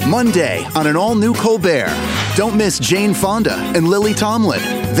Monday on an all-new Colbert. Don't miss Jane Fonda and Lily Tomlin.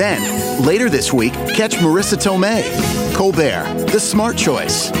 Then, later this week, catch Marissa Tomei. Colbert, the smart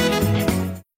choice.